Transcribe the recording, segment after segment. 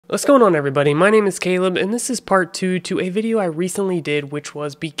What's going on, everybody? My name is Caleb, and this is part 2 to a video I recently did, which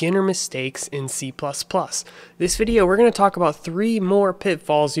was beginner mistakes in C++. This video, we're going to talk about 3 more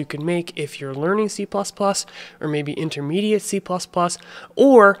pitfalls you can make if you're learning C++, or maybe intermediate C++,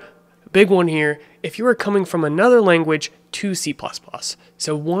 or, big one here, if you are coming from another language to C++.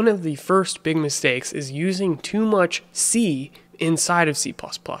 So one of the first big mistakes is using too much C inside of C++.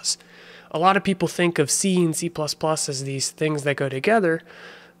 A lot of people think of C and C++ as these things that go together,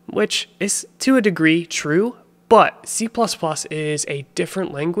 which is to a degree true, but C++ is a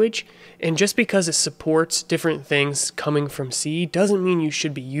different language, and just because it supports different things coming from C doesn't mean you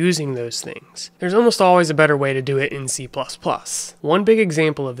should be using those things. There's almost always a better way to do it in C++. One big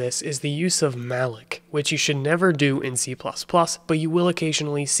example of this is the use of malloc, which you should never do in C++, but you will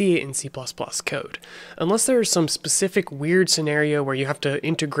occasionally see it in C++ code. Unless there is some specific weird scenario where you have to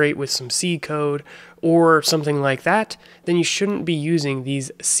integrate with some C code or something like that, then you shouldn't be using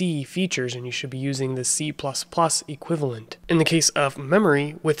these C features and you should be using the C++ equivalent. In the case of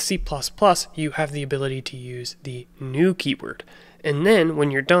memory, with C++, you have the ability to use the new keyword. And then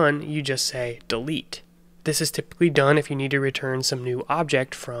when you're done, you just say delete. This is typically done if you need to return some new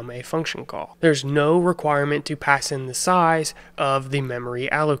object from a function call. There's no requirement to pass in the size of the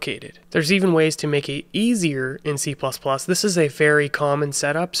memory allocated. There's even ways to make it easier in C++. This is a very common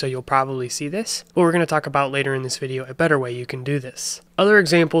setup, so you'll probably see this. But we're going to talk about later in this video a better way you can do this. Other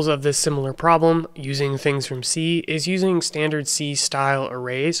examples of this similar problem using things from C is using standard C style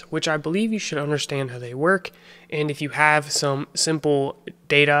arrays, which I believe you should understand how they work. And if you have some simple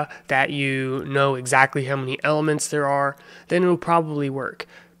data that you know exactly how many elements there are, then it'll probably work.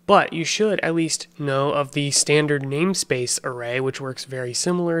 But you should at least know of the standard namespace array, which works very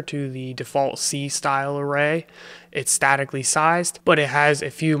similar to the default C style array. It's statically sized, but it has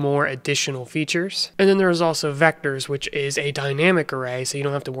a few more additional features. And then there is also vectors, which is a dynamic array, so you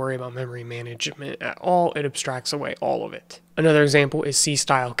don't have to worry about memory management at all. It abstracts away all of it. Another example is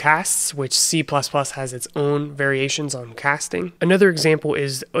C-style casts, which C++ has its own variations on casting. Another example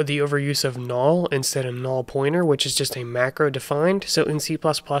is the overuse of null instead of null pointer, which is just a macro defined. So in C++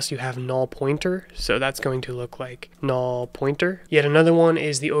 you have null pointer, so that's going to look like null pointer. Yet another one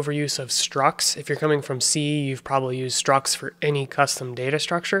is the overuse of structs. If you're coming from C, you've probably used structs for any custom data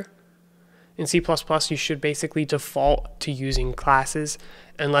structure. In C++, you should basically default to using classes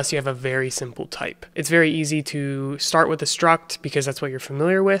unless you have a very simple type. It's very easy to start with a struct because that's what you're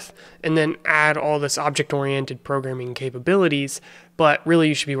familiar with, and then add all this object-oriented programming capabilities, but really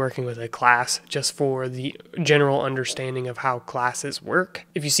you should be working with a class just for the general understanding of how classes work.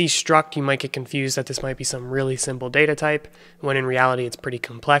 If you see struct, you might get confused that this might be some really simple data type, when in reality it's pretty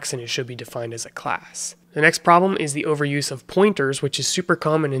complex and it should be defined as a class. The next problem is the overuse of pointers, which is super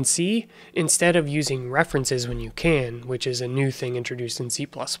common in C, instead of using references when you can, which is a new thing introduced in C++.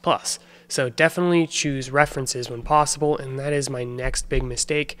 So definitely choose references when possible, and that is my next big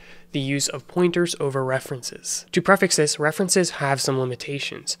mistake, the use of pointers over references. To prefix this, references have some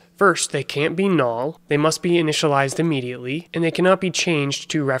limitations. First, they can't be null, they must be initialized immediately, and they cannot be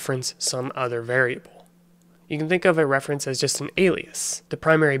changed to reference some other variable. You can think of a reference as just an alias. The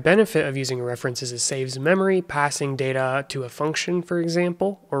primary benefit of using a reference is it saves memory, passing data to a function, for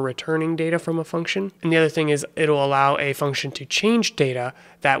example, or returning data from a function. And the other thing is it'll allow a function to change data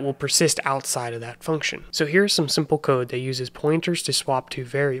that will persist outside of that function. So here's some simple code that uses pointers to swap two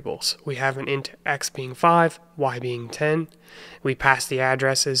variables. We have an int x being 5, y being 10. We pass the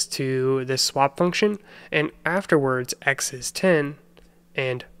addresses to this swap function, and afterwards x is 10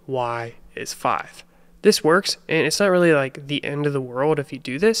 and y is 5. This works, and it's not really like the end of the world if you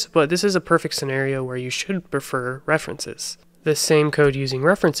do this, but this is a perfect scenario where you should prefer references. The same code using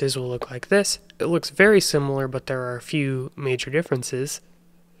references will look like this. It looks very similar, but there are a few major differences.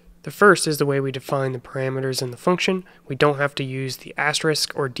 The first is the way we define the parameters in the function. We don't have to use the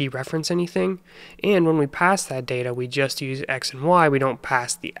asterisk or dereference anything, and when we pass that data, we just use x and y, we don't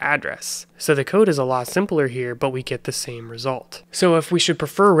pass the address. So the code is a lot simpler here, but we get the same result. So if we should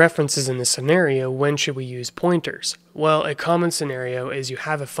prefer references in this scenario, when should we use pointers? Well, a common scenario is you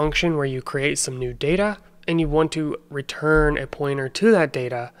have a function where you create some new data, and you want to return a pointer to that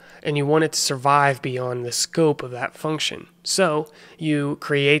data, and you want it to survive beyond the scope of that function. So you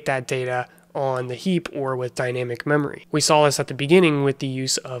create that data on the heap or with dynamic memory. We saw this at the beginning with the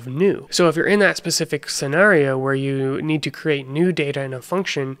use of new. So if you're in that specific scenario where you need to create new data in a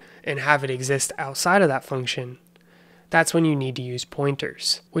function and have it exist outside of that function, that's when you need to use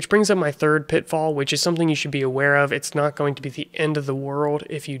pointers. Which brings up my third pitfall, which is something you should be aware of. It's not going to be the end of the world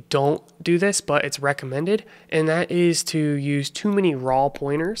if you don't do this, but it's recommended, and that is to use too many raw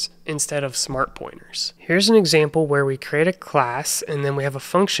pointers instead of smart pointers. Here's an example where we create a class and then we have a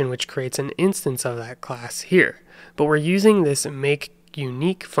function which creates an instance of that class here. But we're using this make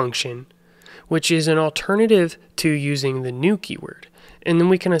unique function, which is an alternative to using the new keyword. And then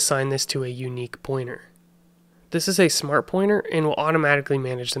we can assign this to a unique pointer. This is a smart pointer and will automatically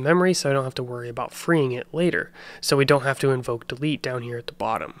manage the memory, so I don't have to worry about freeing it later. So we don't have to invoke delete down here at the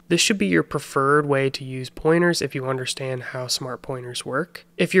bottom. This should be your preferred way to use pointers if you understand how smart pointers work.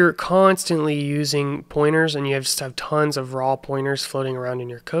 If you're constantly using pointers and you just have tons of raw pointers floating around in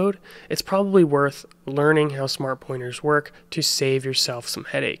your code, it's probably worth learning how smart pointers work to save yourself some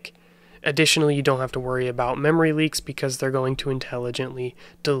headache. Additionally, you don't have to worry about memory leaks because they're going to intelligently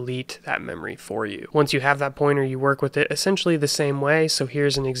delete that memory for you. Once you have that pointer, you work with it essentially the same way. So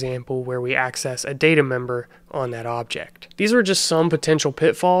here's an example where we access a data member on that object. These are just some potential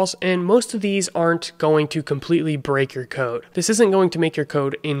pitfalls, and most of these aren't going to completely break your code. This isn't going to make your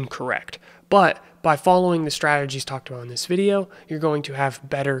code incorrect, but by following the strategies talked about in this video, you're going to have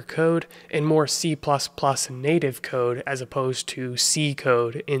better code and more C++ native code as opposed to C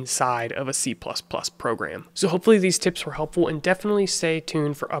code inside of a C++ program. So hopefully these tips were helpful, and definitely stay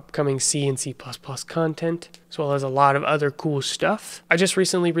tuned for upcoming C and C++ content, as well as a lot of other cool stuff. I just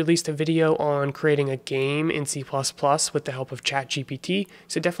recently released a video on creating a game in C++ with the help of ChatGPT,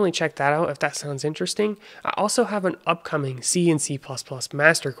 so definitely check that out if that sounds interesting. I also have an upcoming C and C++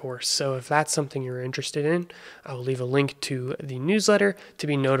 master course, so if that's something you're interested in, I will leave a link to the newsletter to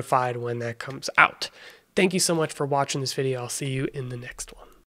be notified when that comes out. Thank you so much for watching this video. I'll see you in the next one.